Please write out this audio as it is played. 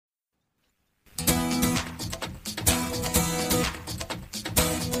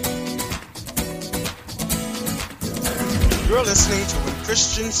You're listening to When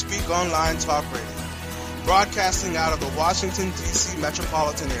Christians Speak Online Talk Radio, broadcasting out of the Washington, D.C.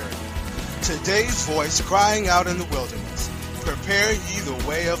 metropolitan area. Today's voice crying out in the wilderness, prepare ye the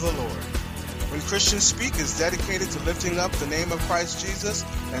way of the Lord. When Christians Speak is dedicated to lifting up the name of Christ Jesus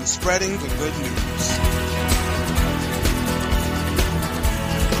and spreading the good news.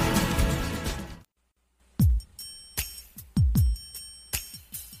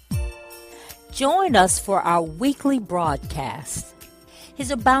 Join us for our weekly broadcast,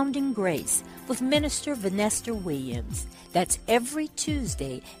 His Abounding Grace, with Minister Vanessa Williams. That's every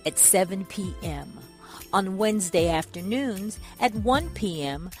Tuesday at 7 p.m. On Wednesday afternoons at 1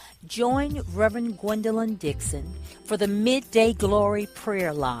 p.m., join Reverend Gwendolyn Dixon for the Midday Glory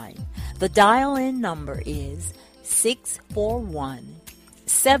Prayer Line. The dial-in number is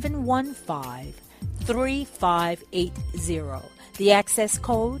 641-715-3580. The access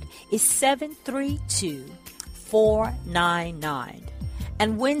code is 732499.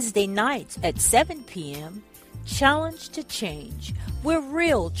 And Wednesday nights at 7 p.m., Challenge to Change, where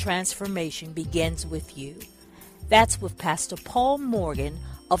real transformation begins with you. That's with Pastor Paul Morgan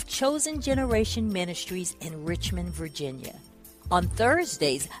of Chosen Generation Ministries in Richmond, Virginia. On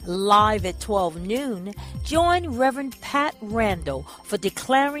Thursdays, live at 12 noon, join Reverend Pat Randall for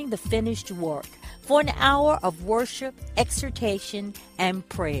Declaring the Finished Work, for an hour of worship, exhortation, and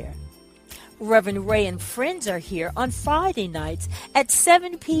prayer. Reverend Ray and friends are here on Friday nights at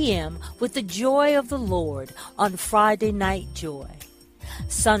 7 p.m. with the joy of the Lord on Friday Night Joy.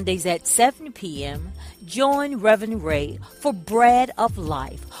 Sundays at 7 p.m., join Reverend Ray for Bread of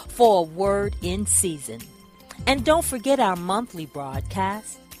Life for a word in season. And don't forget our monthly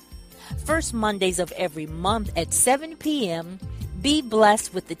broadcast. First Mondays of every month at 7 p.m., be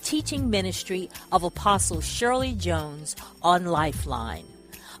blessed with the teaching ministry of Apostle Shirley Jones on Lifeline.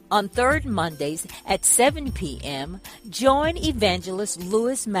 On third Mondays at 7 p.m., join Evangelist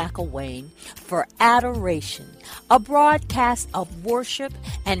Louis McElwain for Adoration, a broadcast of worship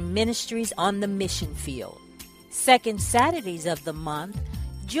and ministries on the mission field. Second Saturdays of the month,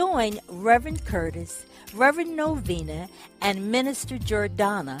 join Reverend Curtis, Reverend Novena, and Minister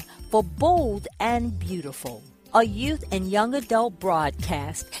Jordana for Bold and Beautiful, a youth and young adult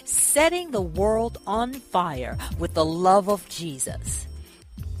broadcast setting the world on fire with the love of Jesus.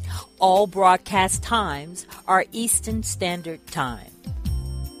 All broadcast times are Eastern Standard Time.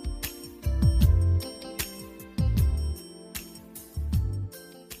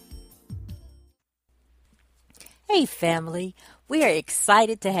 Hey family, we are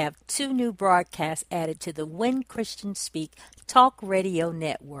excited to have 2 new broadcasts added to the When Christians Speak Talk Radio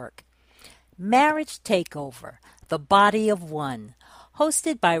Network. Marriage Takeover, The Body of One,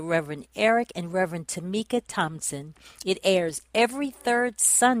 hosted by Reverend Eric and Reverend Tamika Thompson. It airs every third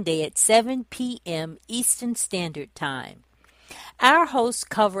Sunday at 7 p.m. Eastern Standard Time. Our hosts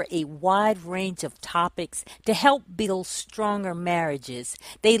cover a wide range of topics to help build stronger marriages.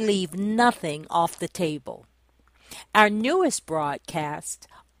 They leave nothing off the table. Our newest broadcast,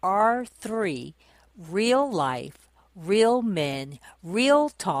 R3, Real Life, Real Men, Real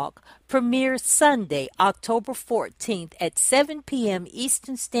Talk, premieres Sunday, October 14th at 7 p.m.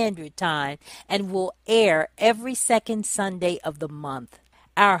 Eastern Standard Time and will air every second Sunday of the month.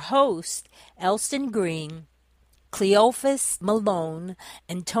 Our hosts, Elston Green, Cleophas Malone,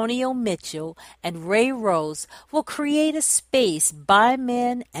 Antonio Mitchell, and Ray Rose, will create a space by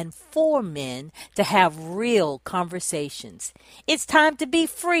men and for men to have real conversations. It's time to be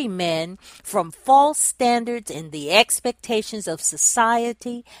free, men, from false standards and the expectations of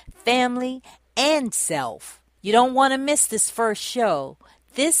society, family, and self. You don't want to miss this first show.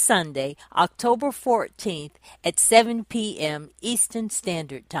 This Sunday, October 14th at 7 p.m. Eastern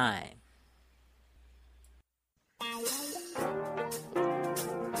Standard Time.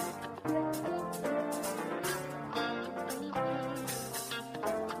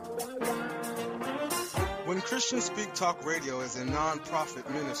 When Christians Speak Talk Radio is a non-profit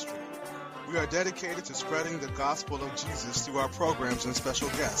ministry. We are dedicated to spreading the gospel of Jesus through our programs and special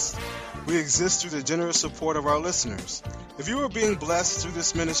guests. We exist through the generous support of our listeners. If you are being blessed through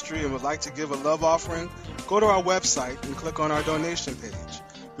this ministry and would like to give a love offering, go to our website and click on our donation page.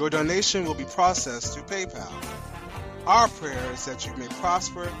 Your donation will be processed through PayPal. Our prayer is that you may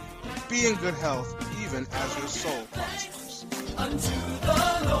prosper, be in good health, even as your soul prospers. Unto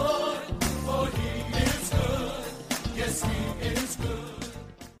the Lord, for He is good. Yes, He is good.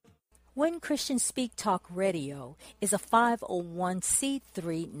 When Christians Speak Talk Radio is a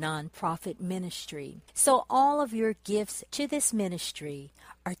 501c3 nonprofit ministry, so all of your gifts to this ministry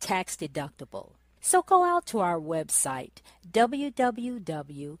are tax deductible. So go out to our website,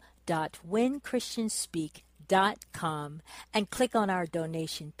 www.whenchristianspeak.com, www.ccc.com and click on our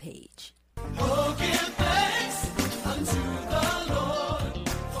donation page. Oh, give thanks unto the Lord,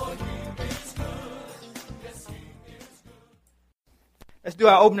 for he is good. Yes, he is good. Let's do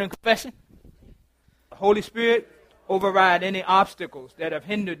our opening confession. Holy Spirit, override any obstacles that have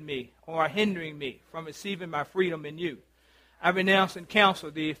hindered me or are hindering me from receiving my freedom in you. I renounce and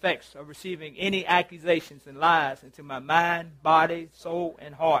cancel the effects of receiving any accusations and lies into my mind, body, soul,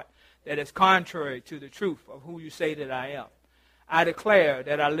 and heart that is contrary to the truth of who you say that I am. I declare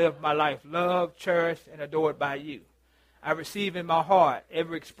that I live my life loved, cherished, and adored by you. I receive in my heart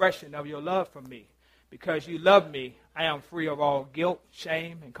every expression of your love for me. Because you love me, I am free of all guilt,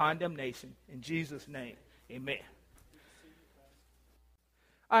 shame, and condemnation. In Jesus' name, amen.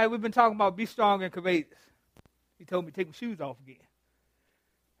 All right, we've been talking about be strong and courageous. He told me to take my shoes off again.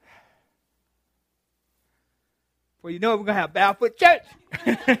 Well, you know we're going to have barefoot church.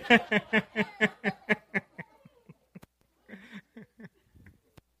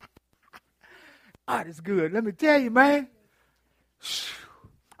 God is good. Let me tell you, man.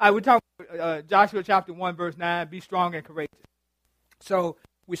 All right, we're talking about Joshua chapter 1, verse 9, be strong and courageous. So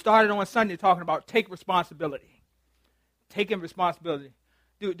we started on Sunday talking about take responsibility. Taking responsibility.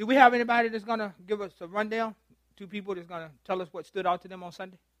 Do we have anybody that's going to give us a rundown? Two people that's going to tell us what stood out to them on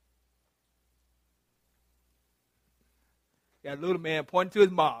Sunday? Got a little man pointing to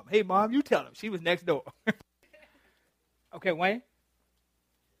his mom. Hey, Mom, you tell him. She was next door. Okay, Wayne?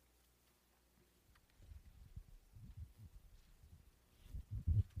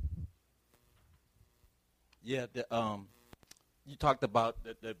 Yeah, you talked about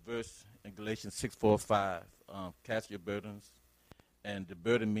that verse in Galatians 6:4-5. Cast your burdens, and the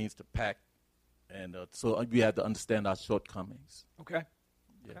burden means to pack, and so we have to understand our shortcomings. Okay.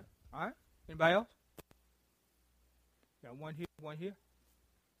 Yeah. Okay. All right. Anybody else? Got one here, one here.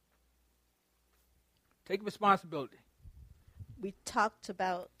 Take responsibility. We talked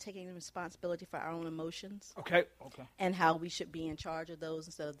about taking responsibility for our own emotions Okay. Okay. and how we should be in charge of those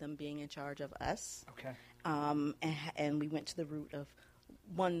instead of them being in charge of us. Okay. And we went to the root of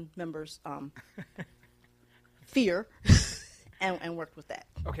one member's fear and worked with that.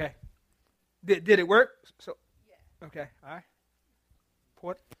 Okay. Did it work? So. Yeah. Okay. All right.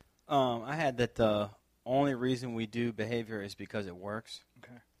 Port. I had that the only reason we do behavior is because it works.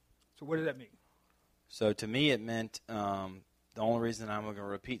 Okay. So what does that mean? So to me, it meant the only reason I'm going to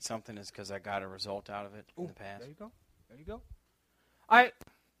repeat something is because I got a result out of it in the past. There you go. There you go. All right.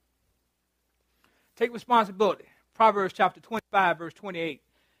 Take responsibility. Proverbs chapter 25, verse 28.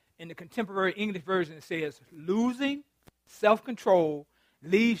 In the contemporary English version, it says, losing self-control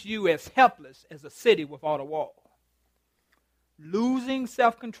leaves you as helpless as a city without a wall. Losing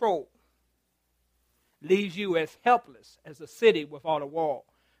self-control leaves you as helpless as a city without a wall.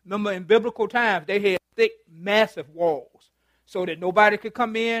 Remember, in biblical times, they had thick, massive walls so that nobody could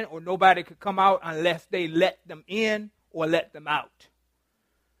come in or nobody could come out unless they let them in or let them out.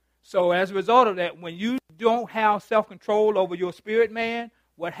 So as a result of that, when you don't have self-control over your spirit, man,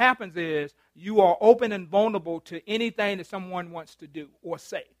 what happens is you are open and vulnerable to anything that someone wants to do or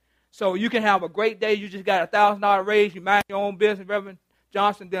say. So you can have a great day. You just got a $1,000 raise. You mind your own business, Reverend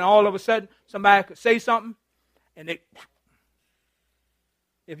Johnson. Then all of a sudden, somebody could say something, and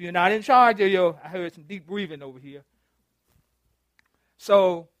if you're not in charge of I heard some deep breathing over here.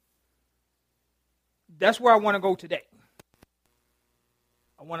 So that's where I want to go today.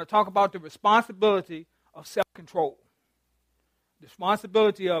 I want to talk about the responsibility of self-control. The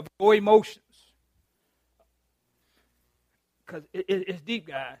responsibility of your emotions. Because it's deep,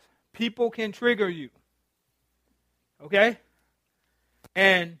 guys. People can trigger you. Okay?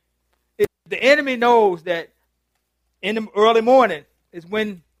 And the enemy knows that in the early morning is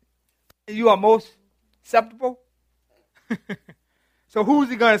when you are most susceptible. So who's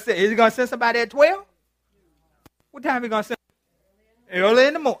he going to send? Is he going to send somebody at 12? What time is he going to send? Early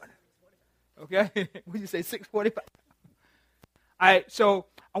in the morning. Okay? Would you say 6:45? All right, so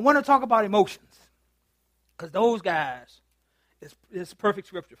I want to talk about emotions. Because those guys, it's perfect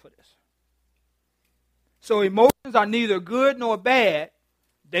scripture for this. So emotions are neither good nor bad.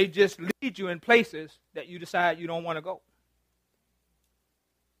 They just lead you in places that you decide you don't want to go.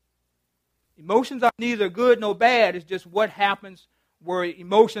 Emotions are neither good nor bad. It's just what happens where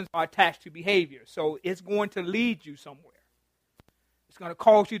emotions are attached to behavior. So it's going to lead you somewhere. It's going to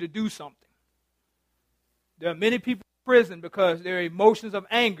cause you to do something. There are many people in prison because their emotions of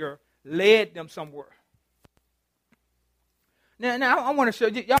anger led them somewhere. Now I want to show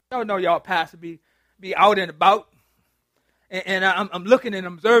you. Y'all know y'all pastor be out and about. And I'm looking and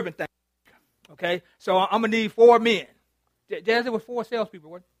observing things. Okay? So I'm going to need 4 men. Jazz, it was 4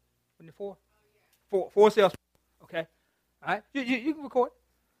 salespeople, wasn't it? Wasn't it 4? Four salespeople. Okay? All right? You can record.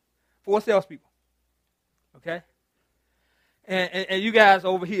 4 salespeople. Okay? And you guys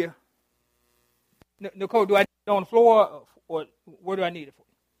over here. Nicole, do I need it on the floor or where do I need it for?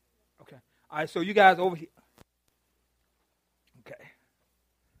 Okay. All right, so you guys over here. Okay.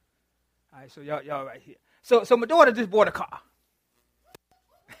 All right, so y'all right here. So my daughter just bought a car.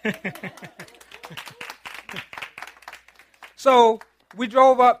 So we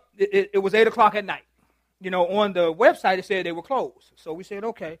drove up. It was 8 o'clock at night. On the website it said they were closed. So we said,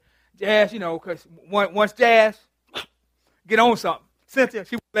 okay, Jazz, because once Jazz get on something, Cynthia,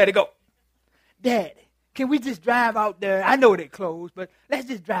 she let it go. Daddy, can we just drive out there? I know they closed, but let's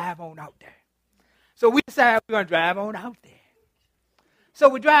just drive on out there. So we decided we're going to drive on out there. So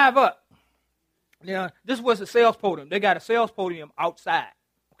we drive up. This was a sales podium. They got a sales podium outside,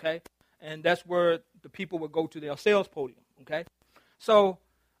 okay? And that's where the people would go to their sales podium, okay? So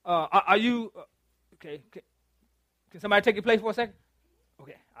are you, okay, can somebody take your place for a second?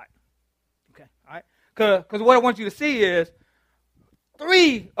 Okay, all right. Okay, all right. Because what I want you to see is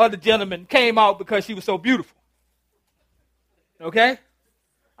 3 other gentlemen came out because she was so beautiful. Okay?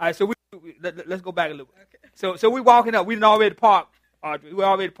 All right, so let's go back a little bit. Okay. So we walking up. We didn't already park, Audrey. We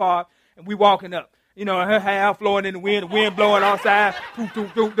already parked, and we walking up. Her hair flowing in the wind blowing outside. Doop,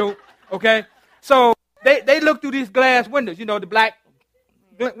 doop, doop, doop. Okay? So they look through these glass windows, the black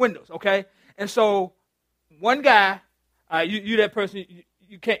windows, okay? And so one guy, you that person,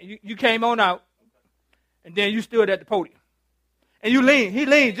 you came on out, and then you stood at the podium. And you leaned. He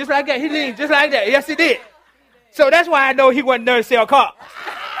leaned just like that. He leaned just like that. Yes, he did. So that's why I know he wasn't there to sell cars.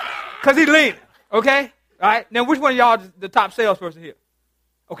 Because he leaned. Okay? All right? Now, which one of y'all is the top salesperson here?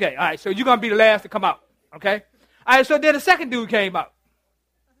 Okay, all right. So you're going to be the last to come out. Okay? All right, so then the second dude came out.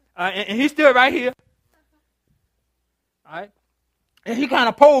 And he stood right here. All right? And he kind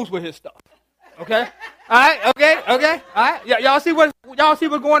of posed with his stuff. Okay? All right? Okay? Okay? All right? Y'all see what's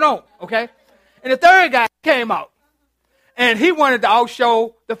going on? Okay? And the third guy came out. And he wanted to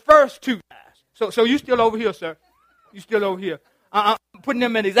outshow the first 2 guys. So you still over here, sir. You still over here. I'm putting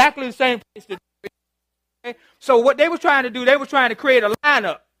them in exactly the same place. Okay? So what they were trying to do, they were trying to create a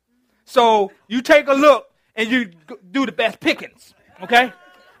lineup. So you take a look and you do the best pickings. Okay?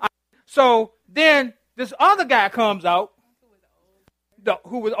 So then this other guy comes out.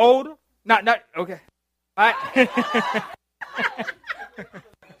 Who was older? Not okay. All right.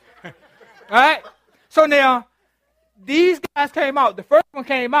 All right. So now these guys came out. The first one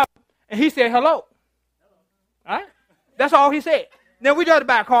came out, and he said hello. All right? That's all he said. Now we just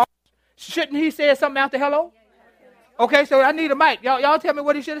about cars. Shouldn't he say something after hello? Okay, so I need a mic. Y'all tell me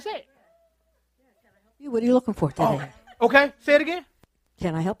what he should have said. What are you looking for today? Oh, okay, say it again.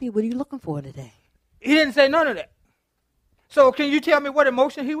 Can I help you? What are you looking for today? He didn't say none of that. So can you tell me what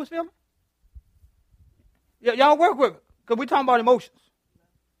emotion he was feeling? Y'all work with it, because we're talking about emotions.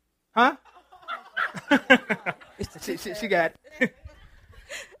 Huh? she got it.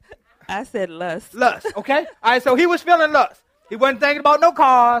 I said lust. Lust, okay? All right, so he was feeling lust. He wasn't thinking about no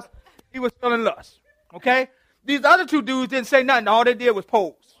cars. He was feeling lust, okay? These other 2 dudes didn't say nothing. All they did was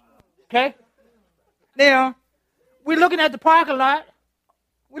pose, okay? Now, we're looking at the parking lot.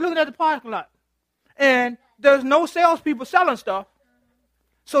 And there's no salespeople selling stuff.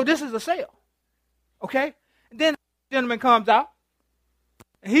 So this is a sale, okay? And then the gentleman comes out,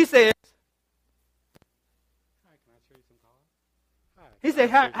 and he says,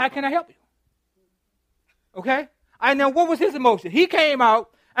 how can I help you? Okay? I know what was his emotion. He came out.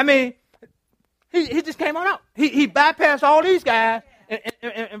 I mean, he just came on out. He bypassed all these guys,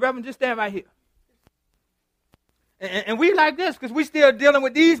 and Reverend, just stand right here. And we like this because we still dealing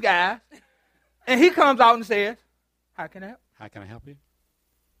with these guys. And he comes out and says, how can I help? How can I help you?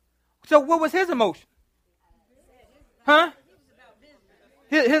 So what was his emotion? Huh?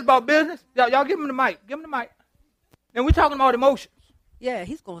 His about business? Y'all give him the mic. Give him the mic. And we're talking about emotions. Yeah,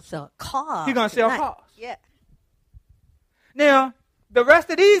 he's going to sell cars. He's going to sell cars. Yeah. Now, the rest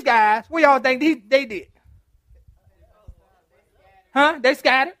of these guys, what y'all think they did? Huh? They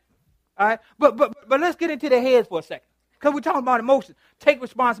scattered. All right. But let's get into their heads for a second. Because we're talking about emotions. Take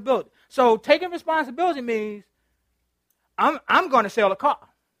responsibility. So taking responsibility means I'm going to sell a car.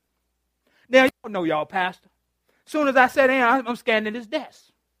 Now, you don't know y'all, Pastor. As soon as I sat down, I'm scanning his desk.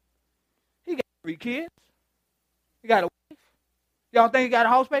 He got 3 kids. He got a wife. Y'all think he got a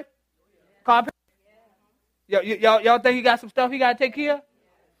house paper? Car paper? Y'all think he got some stuff he got to take care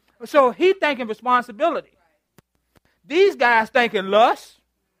of? So he thinking responsibility. These guys thinking lust.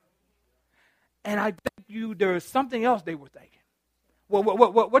 And I think there's something else they were thinking.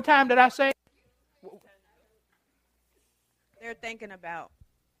 What time did I say? They're thinking about,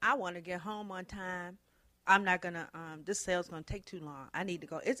 I want to get home on time. I'm not gonna. This sale's gonna take too long. I need to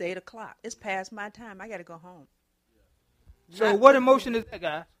go. It's 8:00. It's past my time. I gotta go home. So what emotion is that,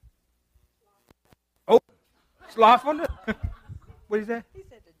 guys? Oh, slothfulness. What is that? He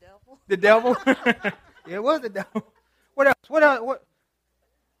said the devil. The devil. Yeah, it was the devil. What else? What else? What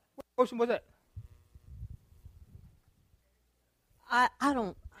emotion was that?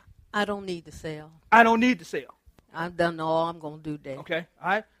 I don't need the sale. I don't need the sale. I've done all I'm gonna do today. Okay, all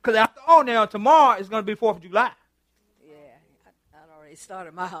right. Because after all, now tomorrow is going to be 4th of July. Yeah, I'd already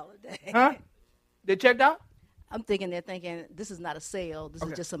started my holiday. Huh? They checked out? I'm thinking they're thinking this is not a sale. This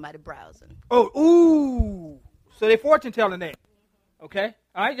Okay. is just somebody browsing. Oh, ooh. So they fortune telling there. Okay.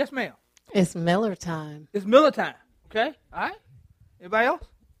 All right. Yes, ma'am. It's Miller time. It's Miller time. Okay. All right. Anybody else?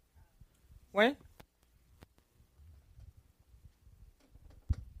 Wayne?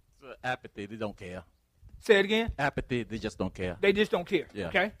 So apathy, they don't care. Say it again. Apathy, they just don't care. They just don't care. Yeah.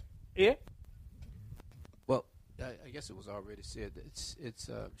 Okay. Yeah. Well, I guess it was already said. It's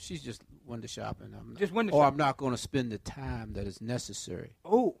she's just window shopping. Just window or shopping. I'm not going to spend the time that is necessary.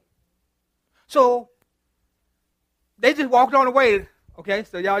 Oh. So they just walked on the way. Okay.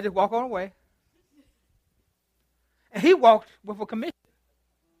 So y'all just walk on the way. And he walked with a commission.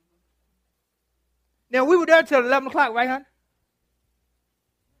 Now, we were there till 11 o'clock, right, honey?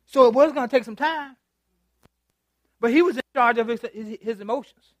 So it was going to take some time. But he was in charge of his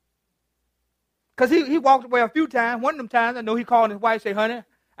emotions. Because he walked away a few times. One of them times, I know he called his wife and said, honey,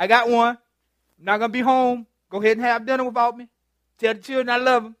 I got one. I'm not going to be home. Go ahead and have dinner without me. Tell the children I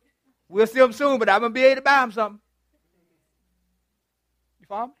love them. We'll see them soon, but I'm going to be able to buy them something. You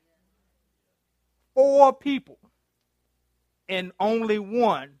follow me? 4 people. And only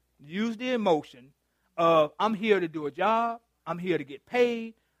one used the emotion of, I'm here to do a job. I'm here to get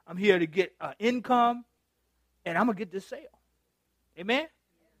paid. I'm here to get income. And I'm going to get this sale. Amen?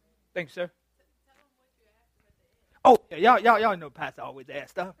 Thank you, sir. Oh, yeah, y'all know Pastor always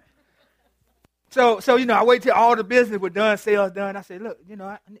asks stuff. So I wait till all the business was done, sales done. I said, look,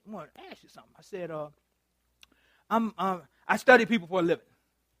 I want to ask you something. I said, I study people for a living.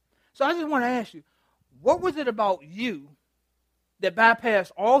 So I just want to ask you, what was it about you that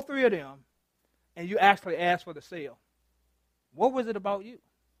bypassed all 3 of them and you actually asked for the sale? What was it about you?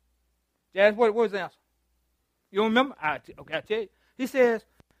 Jazz, what was the answer? You don't remember? I'll tell you. He says,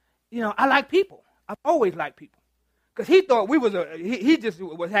 I like people. I've always liked people. Because he thought we was he just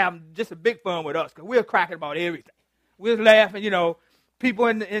was having just a big fun with us because we were cracking about everything. We was laughing, people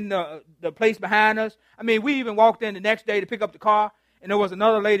in the place behind us. I mean, we even walked in the next day to pick up the car, and there was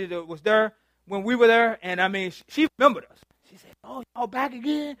another lady that was there when we were there, and I mean, she remembered us. She said, oh, y'all back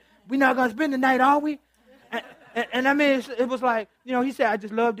again? We're not going to spend the night, are we? And I mean, it was like, he said, I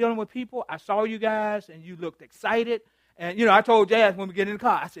just love dealing with people. I saw you guys, and you looked excited. And, I told Jazz when we get in the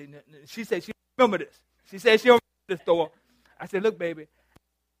car, I said, she said she remember this. She said she remember this store. I said, look, baby, I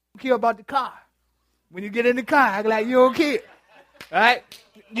don't care about the car. When you get in the car, act like you don't care. All right?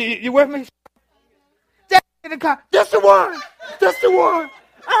 You with me? Jazz in the car. That's the one. That's the one.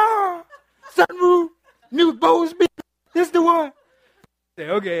 Ah, sunroof, new Bose speaker. This the one. I said,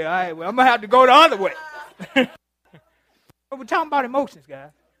 okay, all right, well, I'm going to have to go the other way. But we're talking about emotions,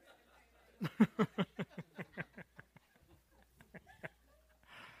 guys.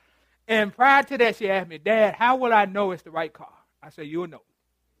 And prior to that, she asked me, Dad, how will I know it's the right car? I said, you'll know.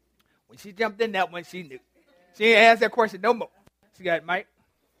 When she jumped in that one, she knew. She ain't asked that question no more. She got it, Mike.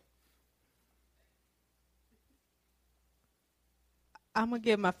 I'm going to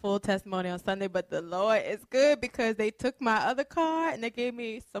give my full testimony on Sunday, but the Lord is good because they took my other car and they gave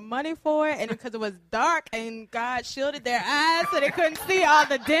me some money for it. And because it was dark and God shielded their eyes so they couldn't see all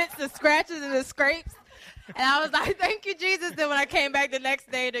the dents, the scratches, and the scrapes. And I was like, thank you, Jesus. Then when I came back the next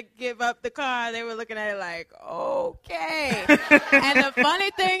day to give up the car, they were looking at it like, okay. And the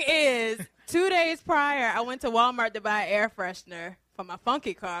funny thing is, 2 days prior, I went to Walmart to buy an air freshener for my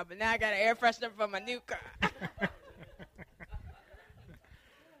funky car, but now I got an air freshener for my new car.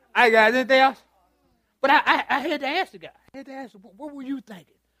 All right, guys, anything else? But I had to ask the guy. I had to ask him, what were you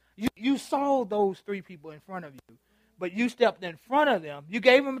thinking? You saw those 3 people in front of you, but you stepped in front of them. You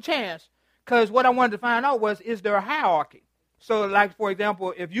gave them a chance because what I wanted to find out was, is there a hierarchy? So, like, for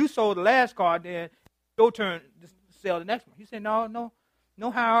example, if you sold the last car, then your turn to sell the next one. He said, no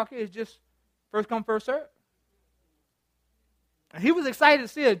hierarchy. It's just first come, first serve. And he was excited to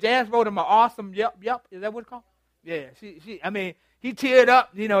see it. Jazz wrote him an awesome yep. Is that what it's called? Yeah. I mean, he teared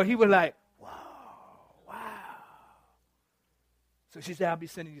up. He was like, wow. So she said, I'll be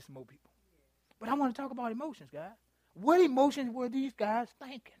sending you some more people. But I want to talk about emotions, guys. What emotions were these guys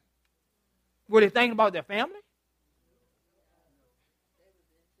thinking? Were they thinking about their family?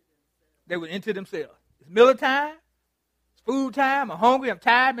 They were into themselves. It's Miller time. It's food time. I'm hungry. I'm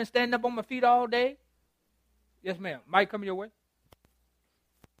tired. Been standing up on my feet all day. Yes, ma'am. Mike, come your way.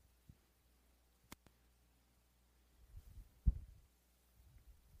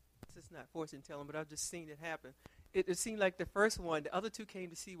 It's not fortune telling, but I've just seen it happen. It seemed like the first one, the other two came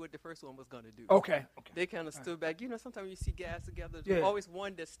to see what the first one was going to do. Okay. They kind of stood back. You know, sometimes you see guys together, Yeah. there's always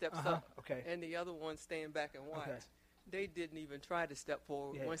one that steps up, Okay. and the other one staying back and watch. Okay. They didn't even try to step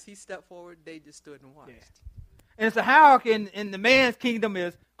forward. Yeah. Once he stepped forward, they just stood and watched. Yeah. And it's a hierarchy in the man's kingdom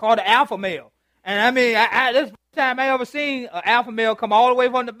is called the alpha male. And I mean, this is the time I ever seen an alpha male come all the way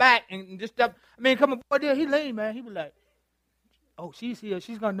from the back and just step. I mean, come aboard there. He leaned, man. He was like, oh, she's here.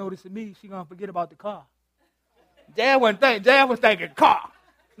 She's going to notice me. She's going to forget about the car. Dad was thinking car.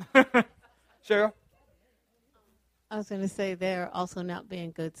 Cheryl? I was going to say they're also not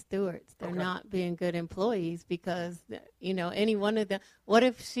being good stewards. They're not being good employees because, you know, any one of them. What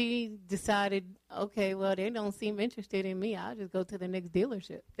if she decided, okay, well, they don't seem interested in me. I'll just go to the next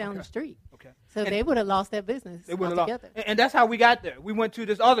dealership down the street. Okay. So they would have lost that business They would have altogether. lost. And that's how we got there. We went to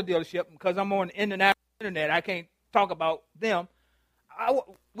this other dealership because I'm on the internet. I can't talk about them.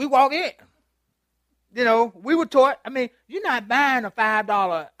 We walk in. You know, we were taught, I mean, you're not buying a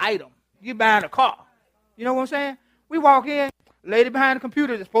 $5 item. You're buying a car. You know what I'm saying? We walk in, lady behind the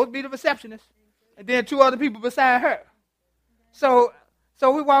computer is supposed to be the receptionist, and then two other people beside her. So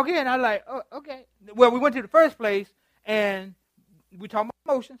we walk in, I'm like, oh, okay. Well, we went to the first place, and we talking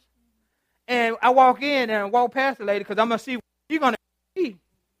about emotions. And I walk in and I walk past the lady because I'm going to see what she's going to see.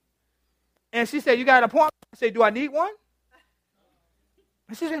 And she said, you got an appointment? I said, do I need one?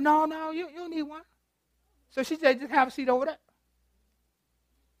 And she said, no, you don't need one. So she said, just have a seat over there.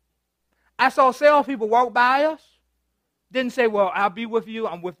 I saw salespeople walk by us. Didn't say, well, I'll be with you.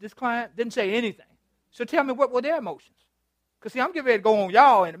 I'm with this client. Didn't say anything. So tell me, what were their emotions? Because, see, I'm getting ready to go on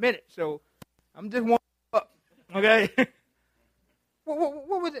y'all in a minute. So I'm just warming up. Okay?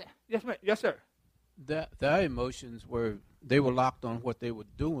 what was it? Yes, ma'am. Yes, sir. Their emotions were, they were locked on what they were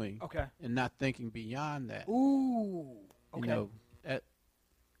doing. Okay. And not thinking beyond that. Ooh. Okay. You know,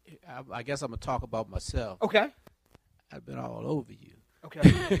 I guess I'm going to talk about myself. Okay. I've been all over you.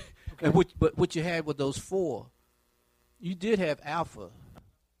 Okay. And but what you had with those four, you did have alpha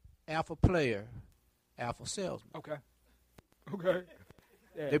player, alpha salesman. Okay.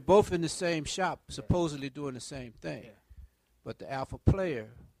 Yeah. They're both in the same shop, supposedly doing the same thing. Yeah. But the alpha player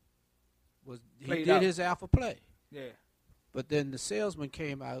he Played did out. his alpha play. Yeah. But then the salesman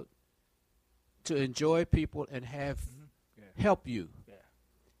came out to enjoy people and help you. Yeah.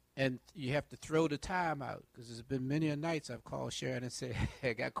 And you have to throw the time out because there's been many a nights I've called Sharon and said,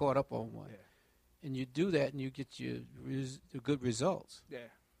 hey, I got caught up on one. Yeah. And you do that and you get your good results. Yeah.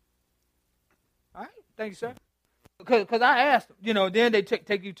 All right. Thank you, sir. Because I asked them, you know, then they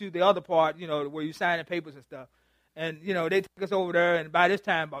take you to the other part, you know, where you signing papers and stuff. And, you know, they took us over there, and by this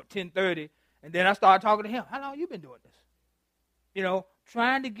time, about 10:30, and then I started talking to him. How long you been doing this? You know,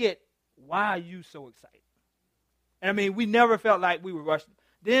 trying to get, why are you so excited? And, I mean, we never felt like we were rushing.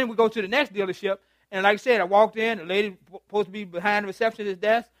 Then we go to the next dealership, and like I said, I walked in, the lady supposed to be behind the receptionist's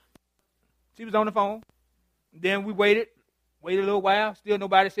desk. She was on the phone. Then we waited a little while. Still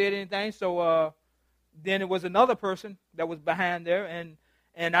nobody said anything. So then it was another person that was behind there,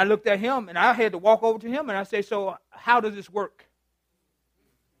 and I looked at him, and I had to walk over to him, and I said, so how does this work?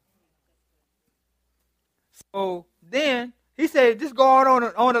 So then he said, just go out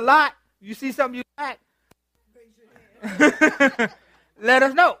on the lot. You see something you like, let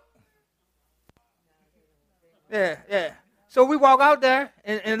us know. Yeah. So we walk out there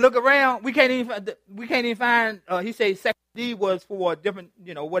and look around. We can't even find. He said section D was for a different,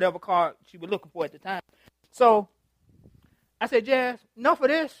 you know, whatever car she was looking for at the time. So I said, Jazz, enough of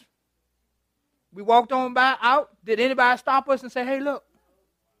this. We walked on out. Did anybody stop us and say, hey, look?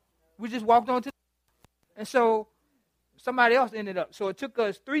 We just walked on to. And so somebody else ended up. So it took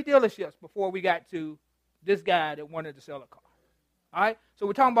us 3 dealerships before we got to this guy that wanted to sell a car. All right? So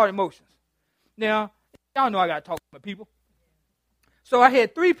we're talking about emotions. Now, y'all know I got to talk to my people. So I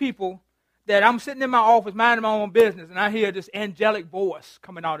had 3 people that I'm sitting in my office minding my own business, and I hear this angelic voice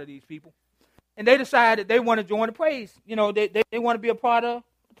coming out of these people. And they decided they want to join the praise. You know, they want to be a part of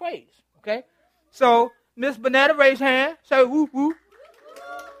the praise. Okay? So Miss Bonetta raised her hand. Say, woo, woo.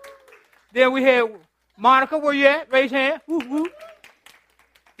 Then we had Monica, where you at? Raise your hand. Woo, woo. Then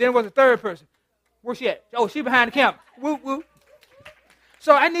there was a third person. Where she at? Oh, she behind the camera. Woo, woo.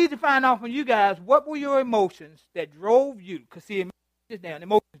 So I need to find out from you guys, what were your emotions that drove you? Because see,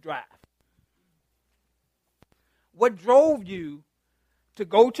 emotions drive. What drove you to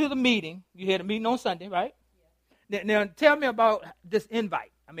go to the meeting? You had a meeting on Sunday, right? Yeah. Now tell me about this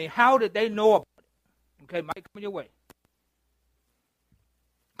invite. I mean, how did they know about it? Okay, might come your way.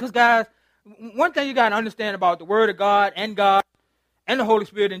 Because, guys, one thing you got to understand about the Word of God and the Holy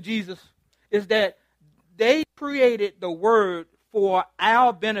Spirit and Jesus is that they created the Word for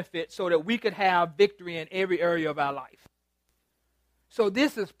our benefit so that we could have victory in every area of our life. So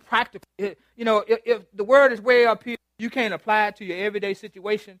this is practical. If the Word is way up here, you can't apply it to your everyday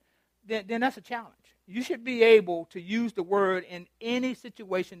situation, then that's a challenge. You should be able to use the Word in any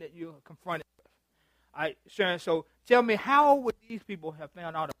situation that you're confronted with. All right, Sharon, so tell me, how would these people have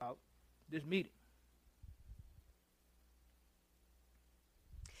found out about this meeting?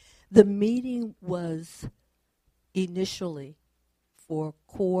 The meeting was initially for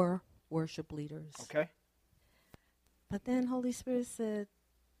core worship leaders. Okay. But then Holy Spirit said,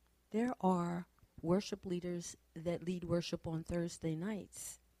 there are worship leaders that lead worship on Thursday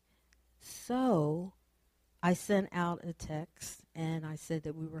nights. So I sent out a text and I said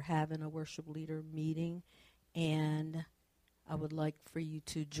that we were having a worship leader meeting and I would like for you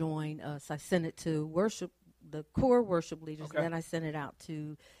to join us. I sent it to the core worship leaders, Okay. and then I sent it out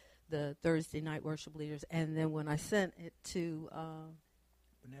to the Thursday night worship leaders. And then when I sent it to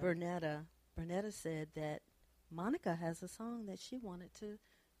Bernetta said that Monica has a song that she wanted to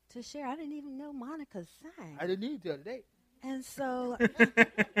share. I didn't even know Monica sang. I didn't need the other day. And so,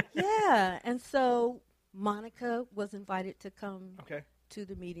 yeah. And so Monica was invited to come Okay. to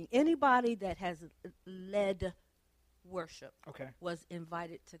the meeting. Anybody that has led worship Okay. was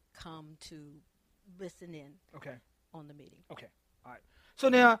invited to come to listen in Okay. on the meeting. Okay. All right. So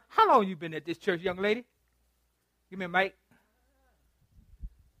now, how long you been at this church, young lady? Give me a mic.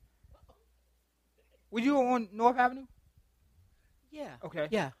 Were you on North Avenue? Yeah. Okay.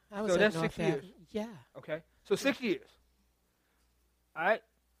 Yeah, I was so at that's North 6 years. Avenue. Yeah. Okay. So 6 years. All right.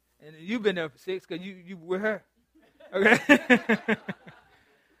 And you've been there for 6 because you were with her. Okay.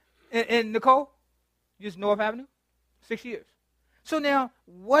 and Nicole, just North Avenue, 6 years. So now,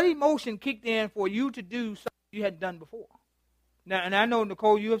 what emotion kicked in for you to do something you hadn't done before? Now, and I know,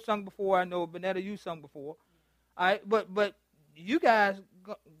 Nicole, you have sung before. I know, Bernetta, you sung before. All right. But you guys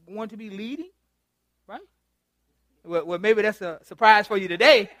want to be leading, right? Well, maybe that's a surprise for you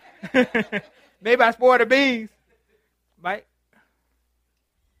today. Maybe I spoiled the beans, right?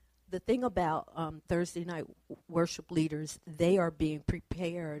 The thing about Thursday night worship leaders, they are being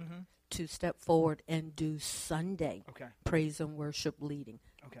prepared to step forward and do Sunday praise and worship leading.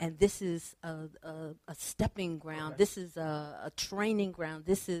 Okay. And this is a stepping ground. This is a training ground.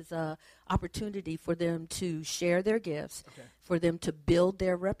 This is an opportunity for them to share their gifts, for them to build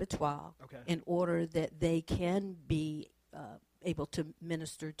their repertoire in order that they can be able to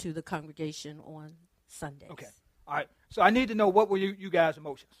minister to the congregation on Sundays. Okay. All right. So I need to know, what were you guys'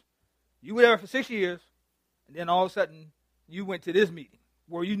 emotions? You were there for 6 years, and then all of a sudden you went to this meeting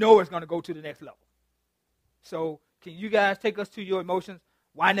where you know it's going to go to the next level. So can you guys take us to your emotions?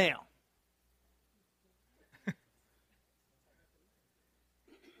 Why now?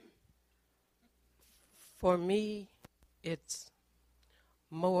 For me, it's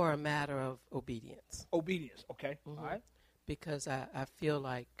more a matter of obedience. Obedience, okay. Mhm. All right. Because I feel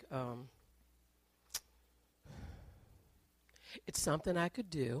like it's something I could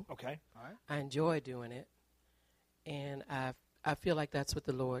do. Okay, all right. I enjoy doing it. And I feel like that's what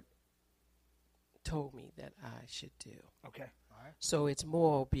the Lord told me that I should do. Okay, all right. So it's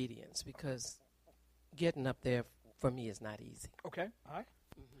more obedience, because getting up there for me is not easy. Okay, all right.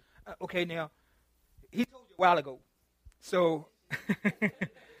 Okay, now, he told you a while ago. So,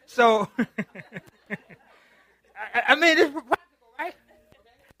 I mean, this is practical, right?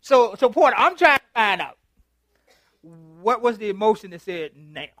 So, Porter, I'm trying to find out, what was the emotion that said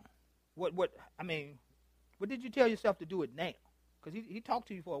now? What did you tell yourself to do it now? Because he talked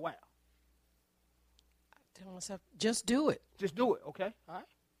to you for a while. I tell myself, just do it. Just do it, okay? All right.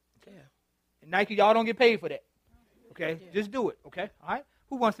 Okay. Yeah. And Nike, y'all don't get paid for that. Okay? Yeah. Just do it, okay? All right?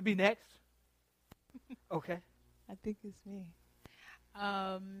 Who wants to be next? Okay. I think it's me.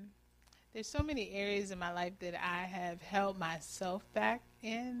 There's so many areas in my life that I have held myself back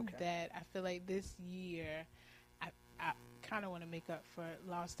in that I feel like this year I kind of want to make up for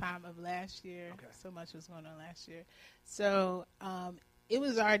lost time of last year. So much was going on last year. So it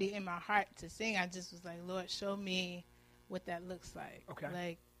was already in my heart to sing. I just was like, Lord, show me what that looks like. Okay.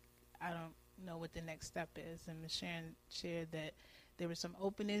 Like, I don't know what the next step is. And Ms. Sharon shared that there were some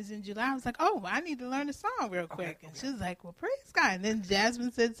openings in July. I was like, oh, I need to learn a song real quick. And she was like, well, praise God. And then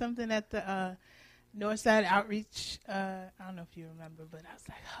Jasmine said something at the Northside Outreach. I don't know if you remember, but I was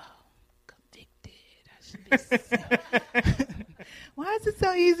like, oh, convicted. I should be singing. Why is it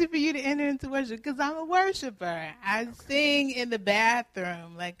so easy for you to enter into worship? Because I'm a worshiper. I sing in the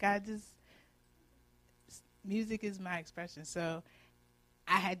bathroom. Like, music is my expression. So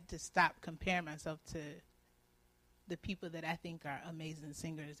I had to stop comparing myself to the people that I think are amazing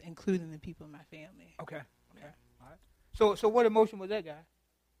singers, including the people in my family. Okay. Okay. All right. So what emotion was that, guy?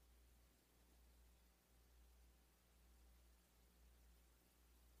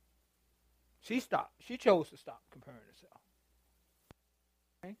 She stopped. She chose to stop comparing herself.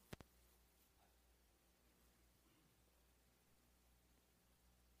 Okay.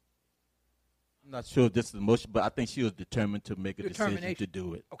 I'm not sure if this is emotion, but I think she was determined to make a decision to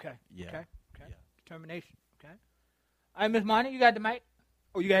do it. Okay. Yeah. Okay. Okay. Yeah. Determination. Okay. All right, Miss Monty, you got the mic?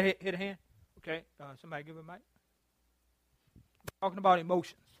 Oh, you got hit a hand? Okay. Somebody give her a mic. Talking about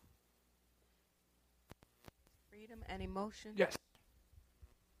emotions. Freedom and emotion. Yes.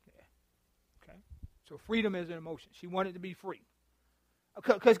 Yeah. Okay. So freedom is an emotion. She wanted to be free.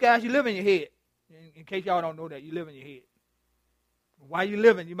 Because, guys, you live in your head. In case y'all don't know that, you live in your head. While you're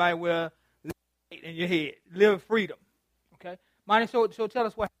living, you might well live in your head. Live freedom. Okay? Monty, so tell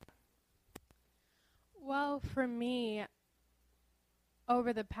us what happened. Well, for me,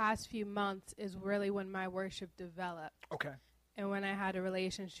 over the past few months is really when my worship developed. Okay. And when I had a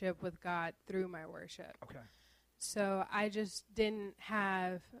relationship with God through my worship. Okay. So I just didn't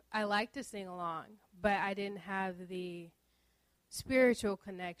have, I like to sing along, but I didn't have the spiritual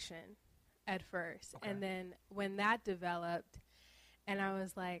connection at first. Okay. And then when that developed, and I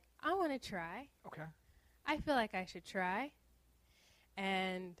was like, I want to try. Okay. I feel like I should try.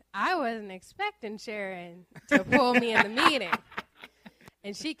 And I wasn't expecting Sharon to pull me in the meeting.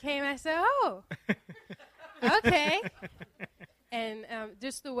 And she came, I said, oh, okay. And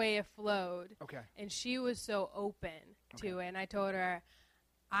just the way it flowed. Okay. And she was so open to it. And I told her,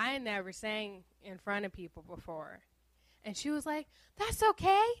 I never sang in front of people before. And she was like, that's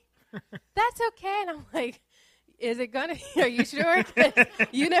okay. That's okay. And I'm like, is it going to, are you sure? 'Cause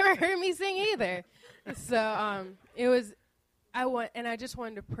you never heard me sing either. So it was, I just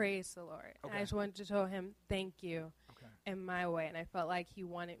wanted to praise the Lord. And I just wanted to tell him, thank you. In my way. And I felt like he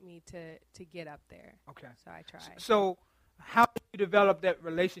wanted me to get up there. Okay. So I tried. So how did you develop that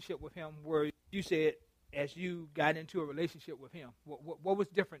relationship with him where you said as you got into a relationship with him, what was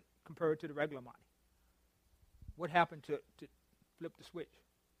different compared to the regular Monty? What happened to flip the switch?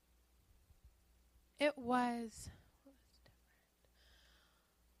 It was different?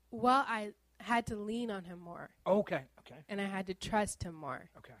 Well, I had to lean on him more. Okay. And I had to trust him more.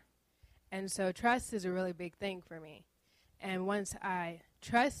 Okay. And so trust is a really big thing for me. And once I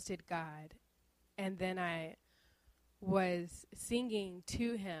trusted God, and then I was singing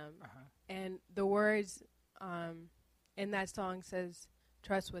to him, and the words in that song says,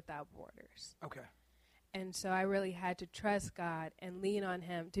 trust without borders. Okay. And so I really had to trust God and lean on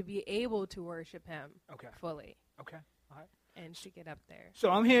him to be able to worship him fully. Okay. All right. And to get up there. So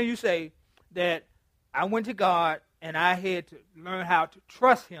I'm hearing you say that I went to God and I had to learn how to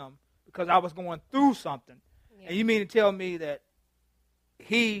trust him because I was going through something. Yeah. And you mean to tell me that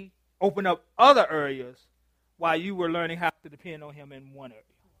he opened up other areas while you were learning how to depend on him in one area?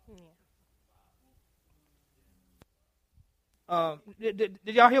 Yeah.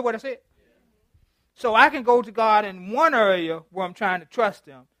 Did y'all hear what I said? So I can go to God in one area where I'm trying to trust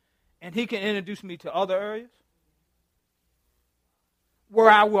him, and he can introduce me to other areas where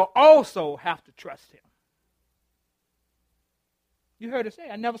I will also have to trust him. You heard it say,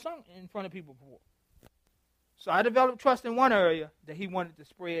 I never sung in front of people before. So I developed trust in one area that he wanted to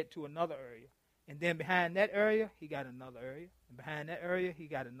spread to another area. And then behind that area, he got another area. And behind that area, he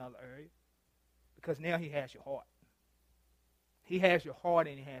got another area. Because now he has your heart. He has your heart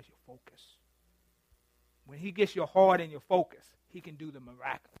and he has your focus. When he gets your heart and your focus, he can do the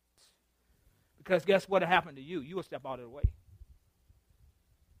miraculous. Because guess what will happen to you? You will step out of the way.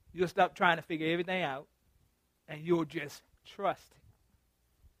 You'll stop trying to figure everything out, and you'll just trust him.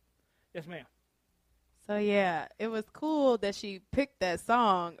 Yes, ma'am. So, yeah, it was cool that she picked that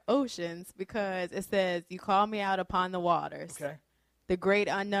song, Oceans, because it says, you call me out upon the waters. Okay. The great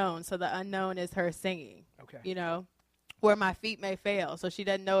unknown. So the unknown is her singing. Okay. You know, where my feet may fail. So she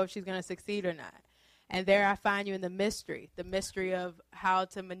doesn't know if she's going to succeed or not. And there I find you in the mystery of how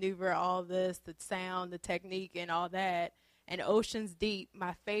to maneuver all this, the sound, the technique, and all that. And oceans deep,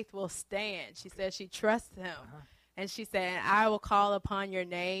 my faith will stand. She said she trusts him. And she said, I will call upon your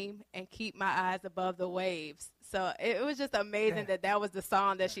name and keep my eyes above the waves. So it was just amazing that was the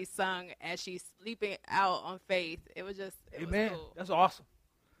song that she sung as she's sleeping out on faith. It was just, it Amen. was cool. That's awesome.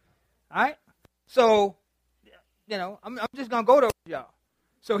 All right? So, you know, I'm just going to go to y'all.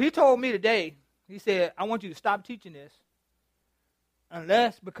 So he told me today, he said, I want you to stop teaching this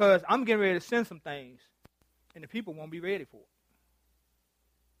because I'm getting ready to send some things, and the people won't be ready for it.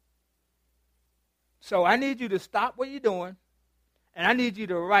 So I need you to stop what you're doing, and I need you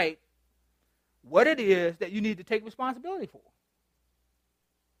to write what it is that you need to take responsibility for.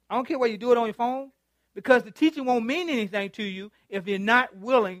 I don't care whether you do it on your phone, because the teaching won't mean anything to you if you're not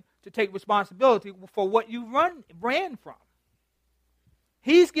willing to take responsibility for what you ran from.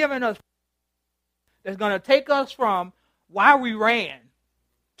 He's given us that's going to take us from why we ran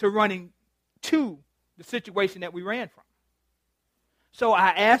to running to the situation that we ran from. So I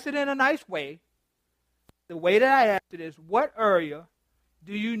asked it in a nice way. The way that I asked it is, what area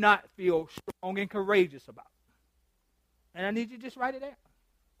do you not feel strong and courageous about? And I need you to just write it down.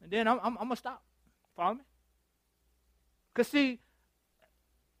 And then I'm going to stop. Follow me? Because see,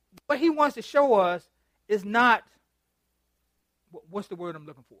 what he wants to show us is not, what's the word I'm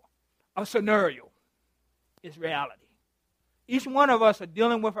looking for? A scenario. It's reality. Each one of us are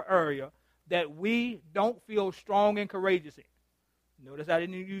dealing with an area that we don't feel strong and courageous in. Notice I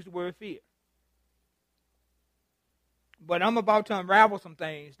didn't use the word fear. But I'm about to unravel some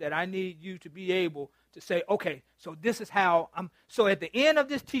things that I need you to be able to say, okay, so this is how so at the end of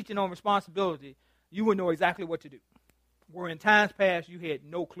this teaching on responsibility, you will know exactly what to do. Where in times past, you had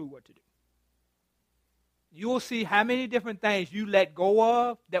no clue what to do. You will see how many different things you let go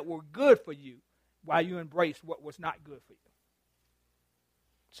of that were good for you while you embraced what was not good for you.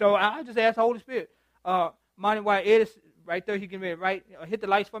 So I just ask the Holy Spirit, Monty, while Ed is right there, he can hit the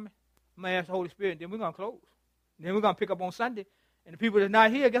lights for me. I'm going to ask the Holy Spirit, and then we're going to close. And then we're going to pick up on Sunday. And the people that's not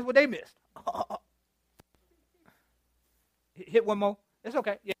here, guess what they missed? Hit one more. It's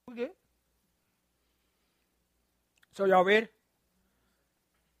okay. Yeah, we're good. So y'all ready?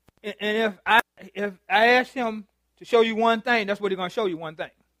 And if I ask him to show you one thing, that's what he's going to show you, one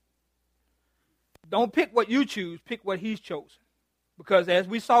thing. Don't pick what you choose. Pick what he's chosen. Because as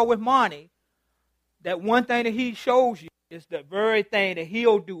we saw with Monty, that one thing that he shows you is the very thing that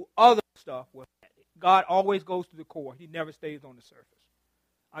he'll do other stuff with. God always goes to the core. He never stays on the surface.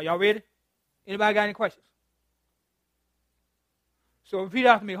 Are y'all ready? Anybody got any questions? So repeat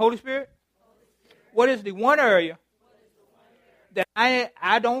after me. Holy Spirit, what is the one area that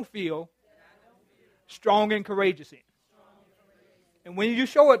I don't feel strong and courageous in? And when you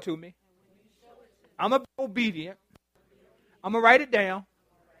show it to me, I'm going to be obedient. I'm going to write it down.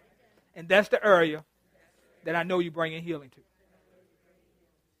 And that's the area that I know you're bringing healing to.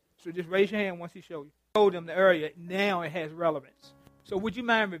 So just raise your hand once he shows you. Show them the area. Now it has relevance. So would you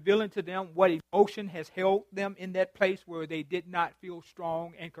mind revealing to them what emotion has held them in that place where they did not feel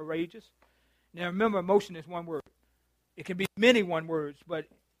strong and courageous? Now remember, emotion is one word. It can be many one words, but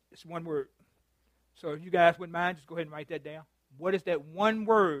it's one word. So if you guys wouldn't mind, just go ahead and write that down. What is that one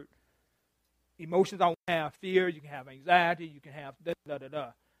word? Emotions, I want to have fear, you can have anxiety, you can have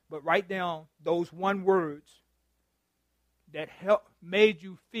da-da-da-da. But write down those one words that made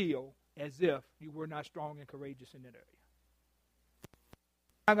you feel as if you were not strong and courageous in that area.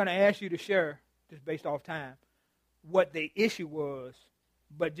 I'm not going to ask you to share, just based off time, what the issue was,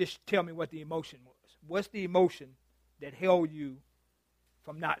 but just tell me what the emotion was. What's the emotion that held you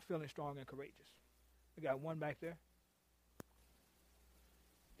from not feeling strong and courageous? We got one back there.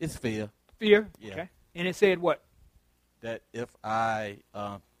 It's fear. Fear? Yeah. Okay. And it said what? That if I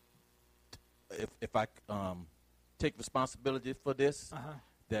take responsibility for this,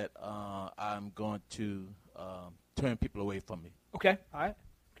 that I'm going to turn people away from me. Okay. All right.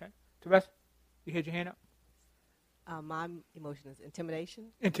 Okay. Teresa, you had your hand up? My emotion is intimidation.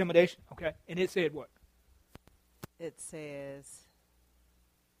 Intimidation. Okay. And it said what? It says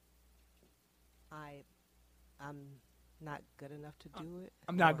I'm not good enough to do it.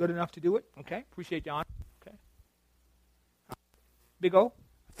 I'm not good enough to do it. Okay. Appreciate your honor. Okay. Big O?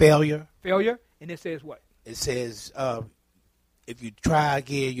 Failure. Failure. And it says what? It says, if you try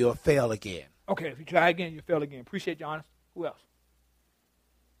again, you'll fail again. Okay. If you try again, you'll fail again. Appreciate your honor. Who else?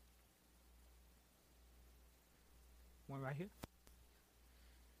 One right here.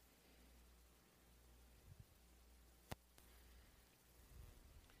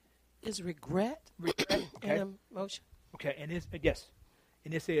 Is regret, okay. an emotion? Okay, and it's yes,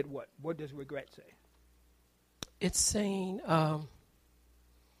 and it said what? What does regret say? It's saying, it went out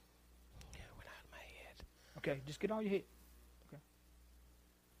of my head. Okay, just get all your head. Okay.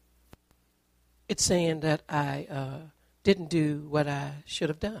 It's saying that I didn't do what I should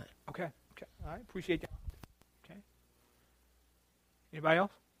have done. Okay. Okay. All right. Appreciate that. Okay. Anybody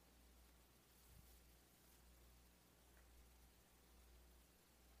else?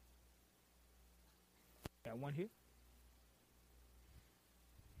 Got one here.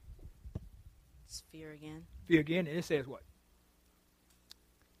 It's fear again. Fear again, and it says what?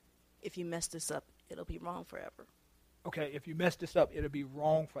 If you mess this up, it'll be wrong forever. Okay, if you mess this up, it'll be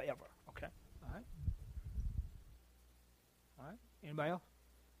wrong forever. Okay, all right. Anybody else?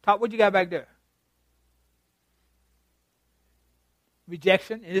 Top, what you got back there?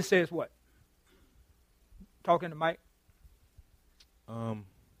 Rejection. And it says what? Talking to Mike. I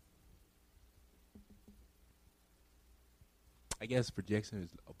guess rejection is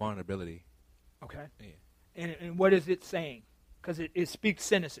a vulnerability. Okay. Yeah. And what is it saying? Because it speaks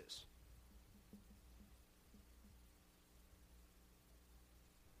sentences.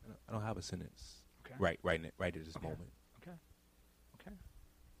 I don't have a sentence. Okay. Right at this moment. Okay.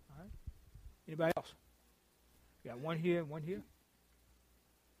 All right. Anybody else? We got one here and one here.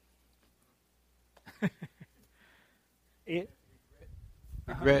 Ed?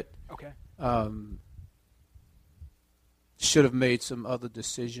 Regret. Okay. Should have made some other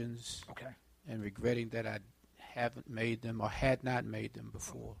decisions. Okay. And regretting that I haven't made them or had not made them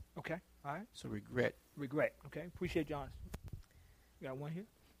before. Okay. All right. So regret. Regret. Okay. Appreciate you honest. You got one here?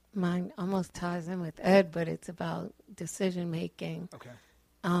 Mine almost ties in with Ed, but it's about decision making. Okay.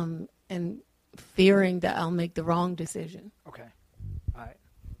 And fearing that I'll make the wrong decision. Okay. All right.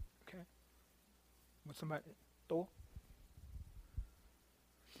 Okay. What's somebody? Thor?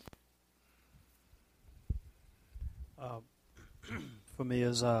 For me,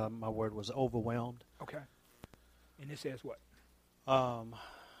 is my word was overwhelmed. Okay. And it says what?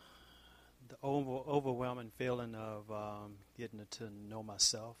 The overwhelming feeling of getting to know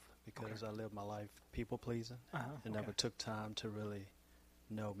myself because I lived my life people pleasing and never took time to really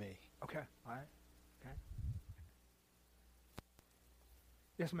know me. Okay. All right. Okay.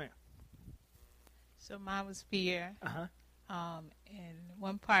 Yes, ma'am. So mine was fear. Uh-huh. And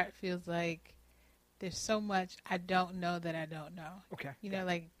one part feels like there's so much I don't know that I don't know. Okay. You know,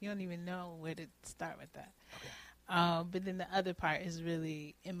 like you don't even know where to start with that. Okay. But then the other part is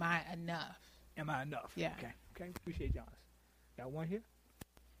really, am I enough? Am I enough? Yeah. Okay. Okay. Appreciate you honest. Got one here?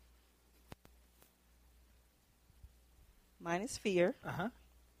 Mine is fear. Uh-huh.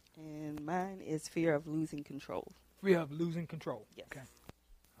 And mine is fear of losing control. Fear of losing control. Yes. Okay.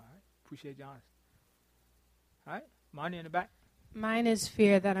 All right. Appreciate you honest. All right. Money in the back. Mine is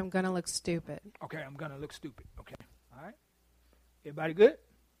fear that I'm going to look stupid. Okay, I'm going to look stupid. Okay. All right. Everybody good?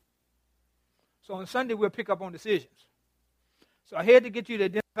 So on Sunday, we'll pick up on decisions. So I had to get you to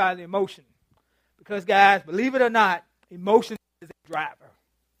identify the emotion. Because, guys, believe it or not, emotion is a driver.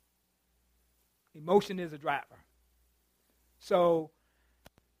 Emotion is a driver. So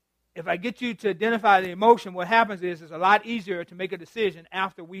if I get you to identify the emotion, what happens is it's a lot easier to make a decision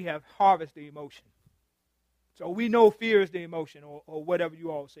after we have harvested the emotion. So we know fear is the emotion or whatever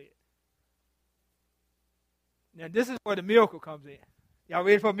you all said. Now, this is where the miracle comes in. Y'all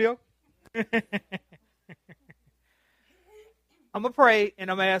ready for a miracle? I'm going to pray,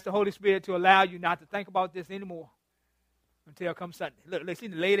 and I'm going to ask the Holy Spirit to allow you not to think about this anymore until come Sunday. Look, see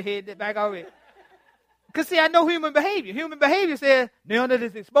the lady head back already. Because, see, I know human behavior. Human behavior says, now that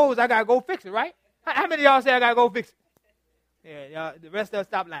it's exposed, I got to go fix it, right? How many of y'all say I got to go fix it? Yeah, y'all, the rest of us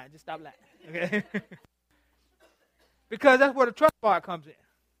stop lying. Just stop lying. Okay? Because that's where the trust part comes in.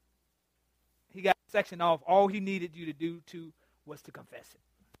 He got a section off. All he needed you to do was to confess it.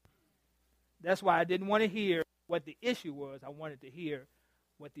 That's why I didn't want to hear what the issue was. I wanted to hear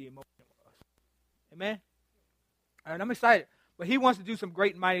what the emotion was. Amen? All right, I'm excited. But he wants to do some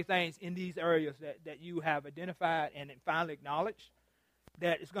great and mighty things in these areas that you have identified and finally acknowledged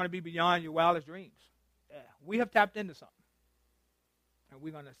that it's going to be beyond your wildest dreams. We have tapped into something. And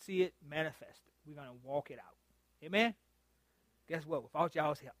we're going to see it manifested. We're going to walk it out. Amen? Guess what? Without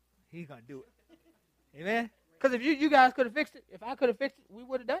y'all's help, he's going to do it. Amen? Because if you guys could have fixed it, if I could have fixed it, we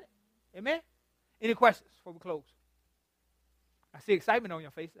would have done it. Amen? Any questions before we close? I see excitement on your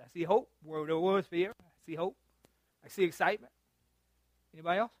faces. I see hope where there was fear. I see hope. I see excitement.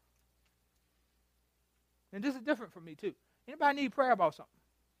 Anybody else? And this is different for me too. Anybody need prayer about something?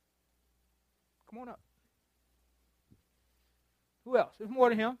 Come on up. Who else? There's more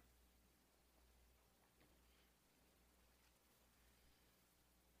than him.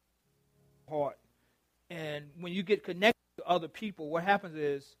 Heart. And when you get connected to other people, what happens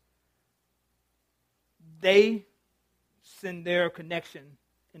is they send their connection.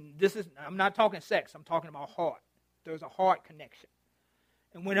 And this is, I'm not talking sex, I'm talking about heart. There's a heart connection.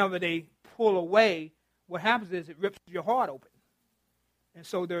 And whenever they pull away, what happens is it rips your heart open. And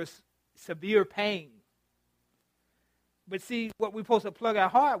so there's severe pain. But see, what we're supposed to plug our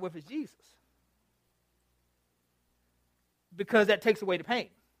heart with is Jesus. Because that takes away the pain.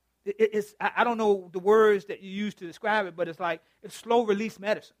 I don't know the words that you use to describe it, but it's like it's slow release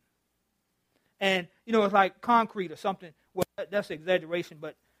medicine. And, you know, it's like concrete or something. Well, that's an exaggeration,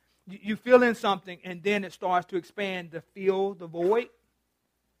 but you fill in something and then it starts to expand to fill the void.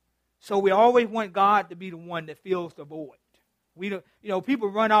 So we always want God to be the one that fills the void. We don't, people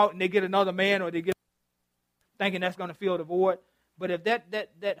run out and they get another man, or they get thinking that's going to fill the void. But if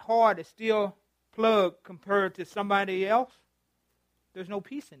that heart is still plugged compared to somebody else, there's no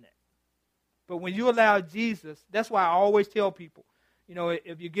peace in that. But when you allow Jesus, that's why I always tell people,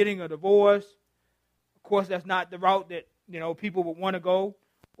 if you're getting a divorce, of course that's not the route that people would want to go.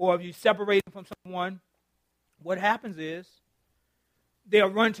 Or if you separate from someone, what happens is they'll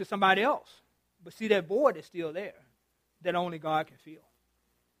run to somebody else. But see, that void is still there that only God can fill.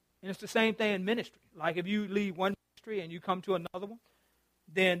 And it's the same thing in ministry. Like if you leave one ministry and you come to another one,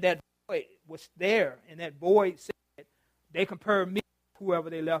 then that void was there, and that void said they compare me to whoever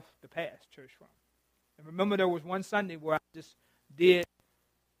they left the past church from. And remember, there was one Sunday where I just did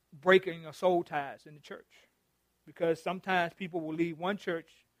breaking of soul ties in the church. Because sometimes people will leave one church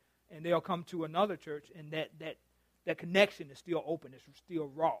and they'll come to another church, and that connection is still open. It's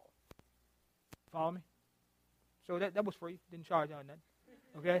still raw. Follow me? So that was free. Didn't charge y'all nothing.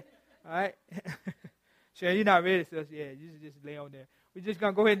 Okay? All right? Sharon, you're not ready, sis. Yeah, you just lay on there. We're just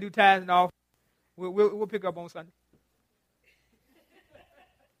going to go ahead and do tithes and offering. We'll pick up on Sunday.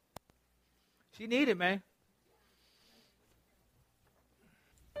 She need it, man.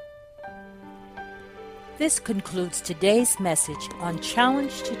 This concludes today's message on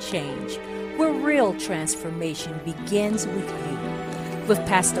Challenge to Change, where real transformation begins with you, with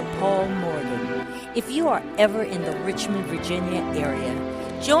Pastor Paul Morgan. If you are ever in the Richmond, Virginia area,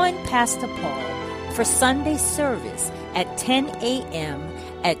 join Pastor Paul for Sunday service at 10 a.m.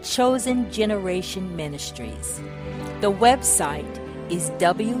 at Chosen Generation Ministries. The website is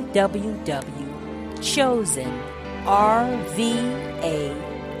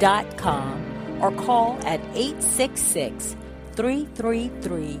www.chosenrva.com. or call at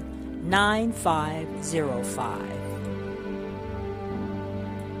 866-333-9505.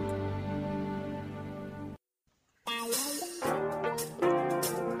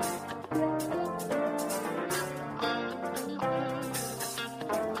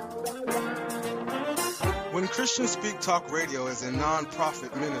 When Christians Speak Talk Radio is a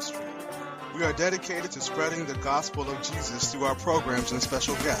non-profit ministry, we are dedicated to spreading the gospel of Jesus through our programs and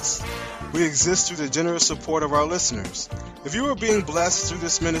special guests. We exist through the generous support of our listeners. If you are being blessed through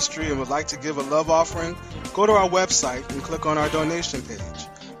this ministry and would like to give a love offering, go to our website and click on our donation page.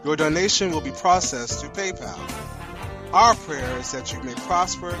 Your donation will be processed through PayPal. Our prayer is that you may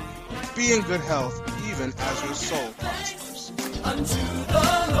prosper, be in good health, even as your soul prospers. Unto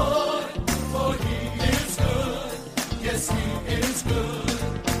the Lord, for he is good. Yes, he is good.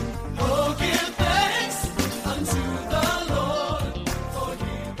 Oh, give thanks unto the Lord, for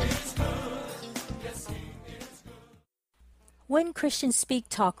he is good. Yes, he is good. When Christians Speak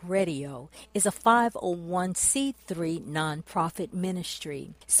Talk Radio is a 501c3 nonprofit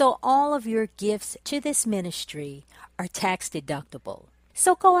ministry, so all of your gifts to this ministry are tax deductible.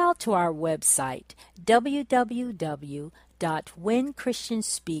 So go out to our website,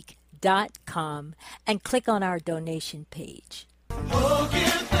 www.whenchristianspeak.com, and click on our donation page. Oh, give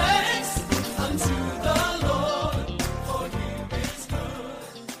thanks unto the Lord, for he is good.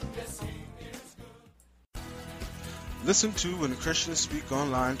 Yes, he is good. Listen to When Christians Speak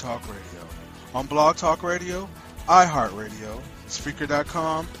Online Talk Radio on Blog Talk Radio, iHeartRadio,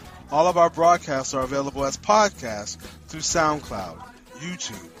 Spreaker.com. All of our broadcasts are available as podcasts through SoundCloud,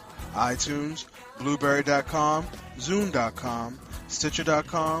 YouTube, iTunes, Blueberry.com, Zoom.com,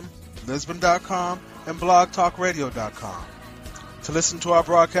 Stitcher.com, Lisbon.com, and BlogTalkRadio.com. To listen to our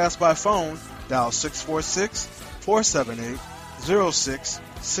broadcast by phone, dial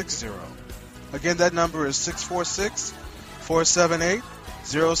 646-478-0660. Again, that number is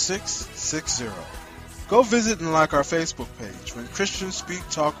 646-478-0660. Go visit and like our Facebook page, When Christians Speak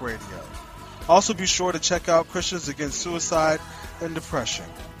Talk Radio. Also be sure to check out Christians Against Suicide and Depression.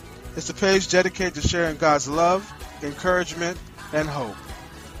 It's a page dedicated to sharing God's love, encouragement, and hope.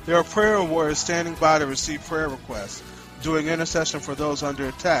 There are prayer warriors standing by to receive prayer requests, doing intercession for those under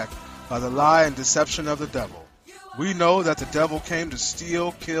attack by the lie and deception of the devil. We know that the devil came to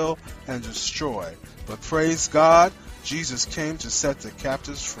steal, kill, and destroy, but praise God, Jesus came to set the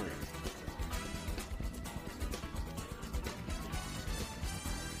captives free.